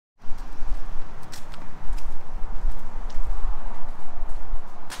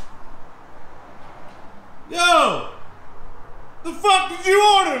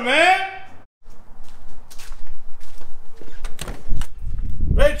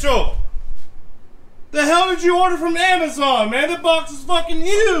Rachel! The hell did you order from Amazon, man? That box is fucking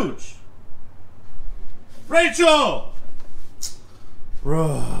huge! Rachel!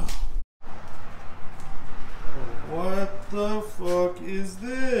 Bruh. What the fuck is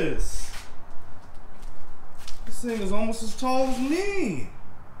this? This thing is almost as tall as me.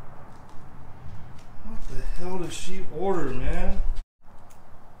 What the hell did she order, man?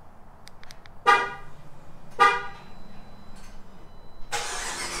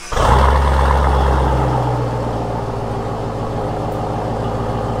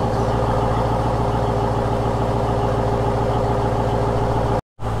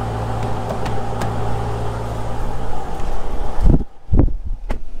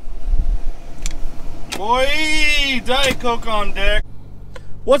 Boy, Diet Coke on deck.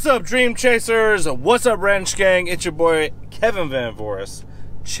 What's up, Dream Chasers? What's up, Ranch Gang? It's your boy, Kevin Van Voris,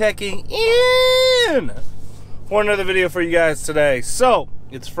 checking in for another video for you guys today. So,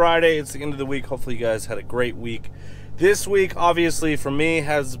 it's Friday. It's the end of the week. Hopefully, you guys had a great week. This week, obviously, for me,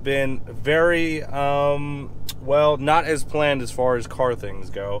 has been very, well, not as planned as far as car things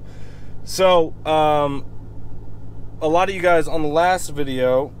go. So, a lot of you guys on the last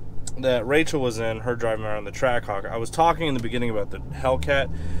video that Rachel was in, her driving around the Trackhawk, I was talking in the beginning about the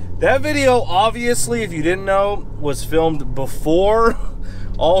Hellcat. That video, obviously, if you didn't know, was filmed before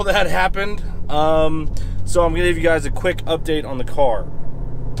all that happened. So I'm going to give you guys a quick update on the car.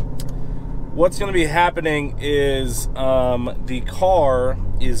 What's going to be happening is the car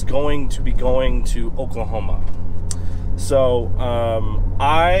is going to be going to Oklahoma. So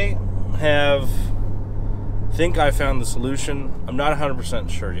I think I found the solution. I'm not 100%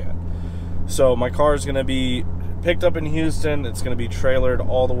 sure yet. So my car is going to be picked up in Houston. It's going to be trailered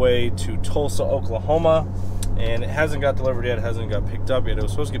all the way to Tulsa, Oklahoma. And it hasn't got delivered yet. It hasn't got picked up yet. It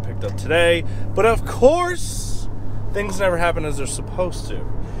was supposed to get picked up today. But of course, things never happen as they're supposed to.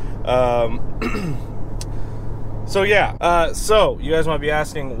 So yeah. So you guys might be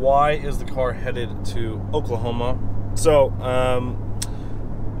asking, why is the car headed to Oklahoma? So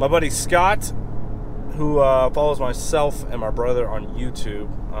my buddy Scott, who follows myself and my brother on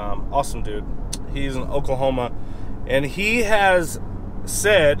YouTube, awesome dude, he's in Oklahoma, and he has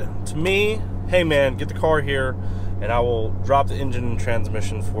said to me, hey man, get the car here and I will drop the engine and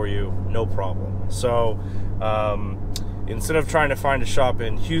transmission for you, no problem. So instead of trying to find a shop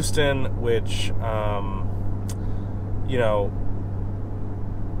in Houston, which you know,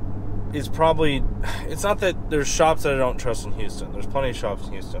 is probably, it's not that there's shops that I don't trust in Houston, there's plenty of shops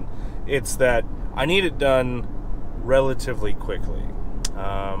in Houston, it's that I need it done relatively quickly,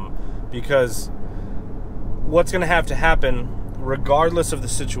 because what's going to have to happen, regardless of the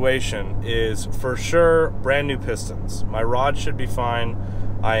situation, is for sure brand new pistons. My rod should be fine.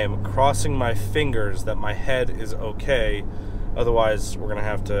 I am crossing my fingers that my head is okay. Otherwise, we're going to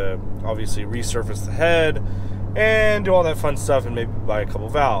have to obviously resurface the head and do all that fun stuff and maybe buy a couple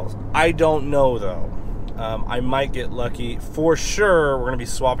valves. I don't know though. I might get lucky. For sure, we're going to be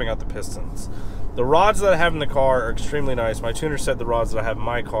swapping out the pistons. The rods that I have in the car are extremely nice. My tuner said the rods that I have in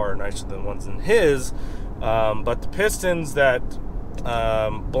my car are nicer than the ones in his. But the pistons that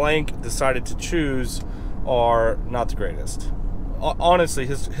Blank decided to choose are not the greatest. Honestly,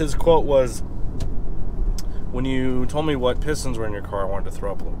 his quote was, when you told me what pistons were in your car, I wanted to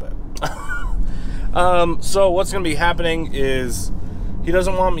throw up a little bit. So what's going to be happening is he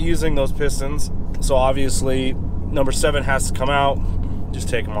doesn't want me using those pistons. So obviously, number 7 has to come out. Just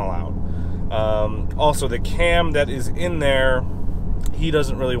take them all out. Also, the cam that is in there, he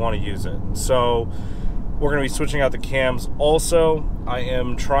doesn't really want to use it. So we're going to be switching out the cams. Also, I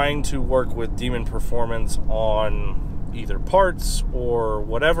am trying to work with Demon Performance on either parts or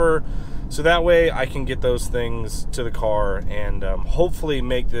whatever, so that way I can get those things to the car and hopefully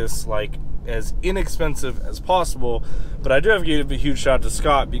make this like as inexpensive as possible. But I do have to give a huge shout out to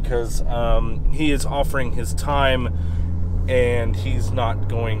Scott, because he is offering his time and he's not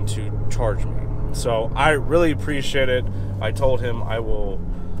going to charge me. So I really appreciate it. I told him I will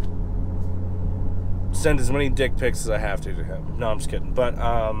send as many dick pics as I have to him. No, I'm just kidding. But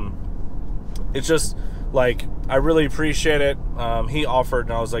it's just like, I really appreciate it. He offered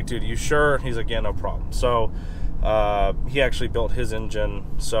and I was like, dude, you sure? He's like, yeah, no problem. So he actually built his engine,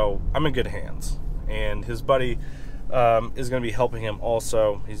 so I'm in good hands. And his buddy is going to be helping him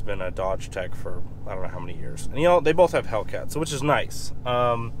also. He's been a Dodge tech for I don't know how many years. And you know, they both have Hellcats, so which is nice.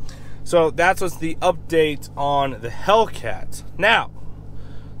 So that's what's the update on the Hellcat. Now,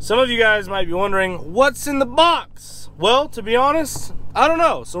 some of you guys might be wondering, what's in the box? Well, to be honest, I don't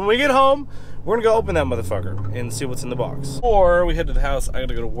know. So when we get home, we're gonna go open that motherfucker and see what's in the box. Or we head to the house. I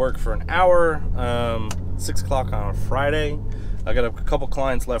gotta go to work for an hour, 6 o'clock on a Friday. I got a couple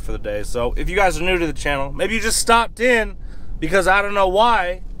clients left for the day. So if you guys are new to the channel, maybe you just stopped in because I don't know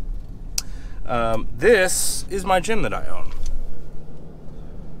why, this is my gym that I own.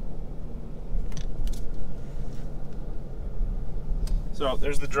 So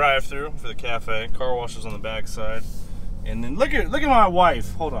there's the drive-through for the cafe. Car wash is on the back side. And then look at my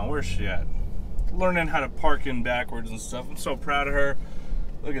wife. Hold on, where's she at? Learning how to park in backwards and stuff. I'm so proud of her.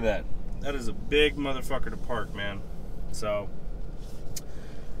 Look at that. That is a big motherfucker to park, man. So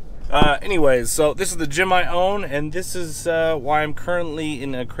anyways, so this is the gym I own, and this is why I'm currently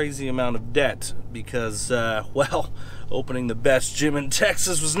in a crazy amount of debt, because well, opening the best gym in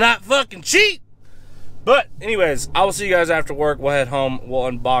Texas was not fucking cheap. But anyways, I will see you guys after work. We'll head home, we'll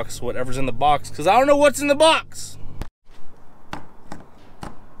unbox whatever's in the box, because I don't know what's in the box.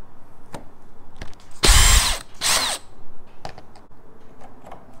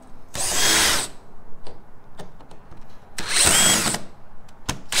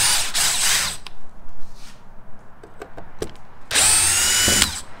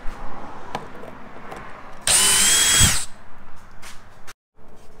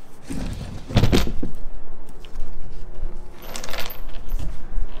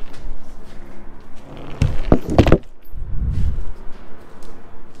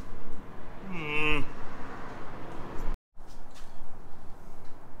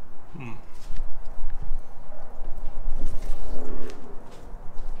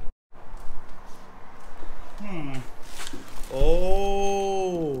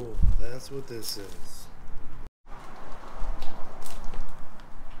 Oh, that's what this is.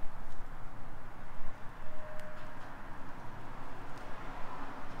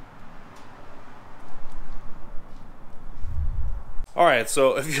 Alright,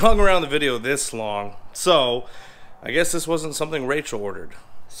 so if you hung around the video this long, so I guess this wasn't something Rachel ordered.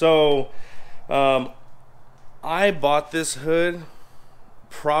 So I bought this hood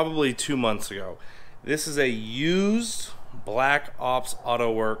probably 2 months ago. This is a used Black Ops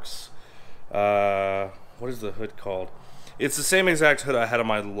Auto Works. What is the hood called? It's the same exact hood I had on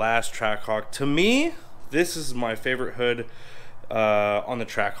my last Trackhawk. To me, this is my favorite hood on the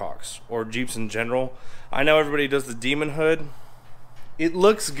Trackhawks or Jeeps in general. I know everybody does the Demon hood. It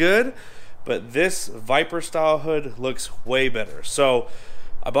looks good, but this Viper style hood looks way better. So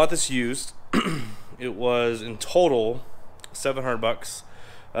I bought this used. It was in total $700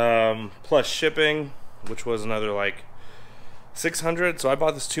 plus shipping, which was another like $600. So I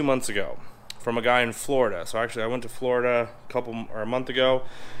bought this 2 months ago from a guy in Florida. So actually I went to Florida a month ago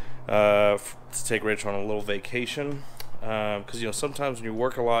to take Rachel on a little vacation, because you know, sometimes when you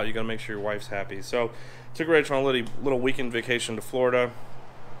work a lot you gotta make sure your wife's happy. So took Rachel on a little weekend vacation to Florida.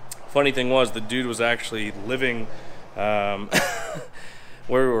 Funny thing was, the dude was actually living where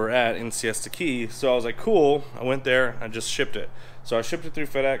we were at in Siesta Key. So I was like, cool. I went there, I just shipped it. So I shipped it through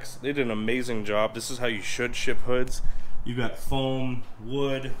FedEx. They did an amazing job. This is how you should ship hoods. You've got foam,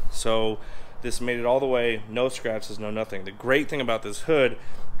 wood, so this made it all the way, no scratches, no nothing. The great thing about this hood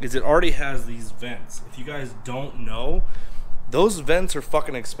is it already has these vents. If you guys don't know, those vents are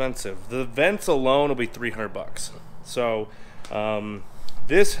fucking expensive. The vents alone will be $300. So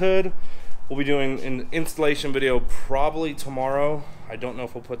this hood, we'll be doing an installation video probably tomorrow. I don't know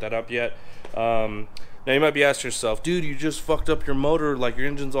if we'll put that up yet. Now you might be asking yourself, dude, you just fucked up your motor, like your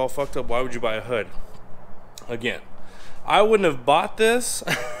engine's all fucked up, why would you buy a hood? Again, I wouldn't have bought this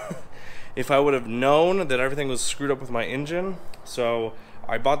if I would have known that everything was screwed up with my engine. So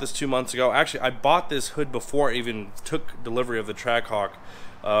I bought this 2 months ago. Actually, I bought this hood before I even took delivery of the Trackhawk,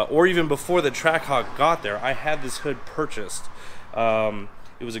 or even before the Trackhawk got there. I had this hood purchased.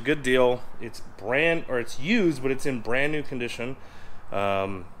 It was a good deal. It's used, but it's in brand new condition.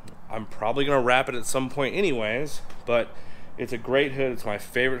 I'm probably gonna wrap it at some point anyways, but it's a great hood. It's my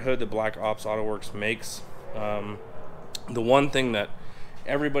favorite hood that Black Ops Auto Works makes. The one thing that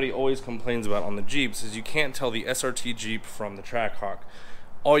everybody always complains about on the Jeeps is you can't tell the SRT Jeep from the Trackhawk.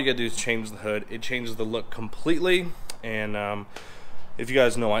 All you gotta do is change the hood. It changes the look completely. And if you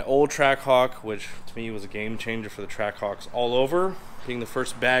guys know my old Trackhawk, which to me was a game changer for the Trackhawks all over, being the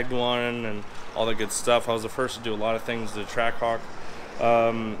first bagged one and all that good stuff, I was the first to do a lot of things to the Trackhawk.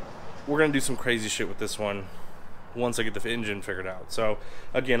 We're gonna do some crazy shit with this one once I get the engine figured out. So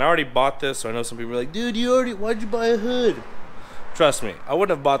again, I already bought this, so I know some people are like, dude, why'd you buy a hood? Trust me, I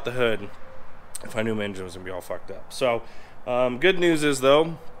wouldn't have bought the hood if I knew my engine was gonna be all fucked up. So good news is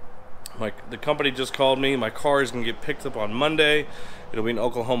though, the company just called me. My car is gonna get picked up on Monday. It'll be in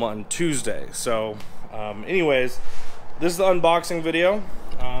Oklahoma on Tuesday. So anyways, this is the unboxing video.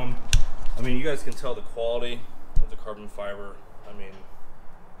 I mean, you guys can tell the quality of the carbon fiber. I mean,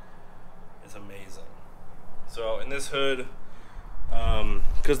 it's amazing. So in this hood,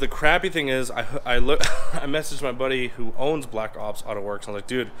 Because the crappy thing is, I messaged my buddy who owns Black Ops Auto Works. I was like,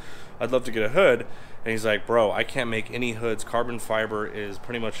 dude, I'd love to get a hood. And he's like, bro, I can't make any hoods. Carbon fiber is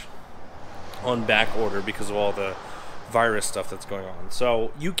pretty much on back order because of all the virus stuff that's going on.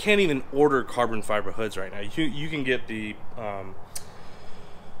 So you can't even order carbon fiber hoods right now. You can get the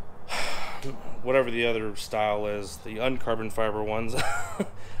whatever the other style is, the uncarbon fiber ones.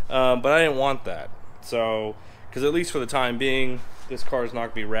 But I didn't want that. So, because at least for the time being, this car is not going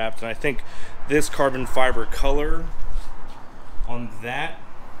to be wrapped. And I think this carbon fiber color on that,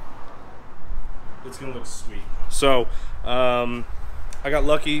 it's going to look sweet. So, I got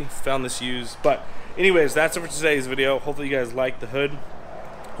lucky, found this used. But anyways, that's it for today's video. Hopefully you guys like the hood.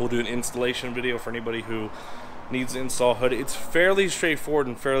 We'll do an installation video for anybody who needs to install a hood. It's fairly straightforward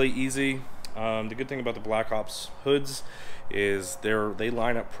and fairly easy. The good thing about the Black Ops hoods is they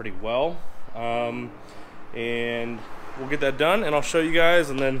line up pretty well. And we'll get that done, and I'll show you guys.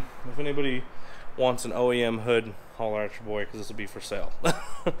 And then if anybody wants an OEM hood, holler at your boy, because this will be for sale.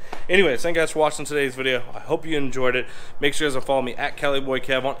 Anyways, thank you guys for watching today's video. I hope you enjoyed it. Make sure you guys follow me at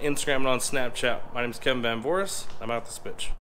CaliBoyKev on Instagram and on Snapchat. My name is Kevin Van Voris. I'm out this bitch.